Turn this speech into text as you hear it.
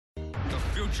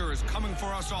future is coming for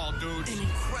us all, dudes. An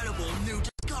incredible new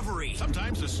discovery.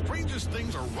 Sometimes the strangest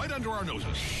things are right under our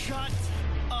noses. Shut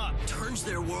up. Turns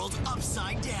their world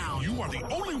upside down. You are the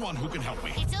only one who can help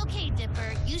me. It's okay,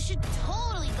 Dipper. You should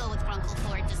totally go with Grunkle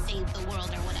Thor to save the world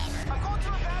or whatever. I'm going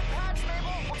through a bad patch,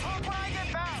 Mabel. We'll talk when I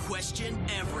get back. Question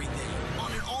everything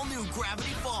on an all-new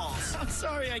Gravity Falls. I'm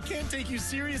sorry, I can't take you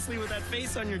seriously with that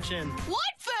face on your chin. What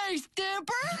face,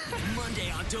 Dipper?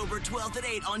 Monday, October 12th at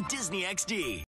 8 on Disney XD.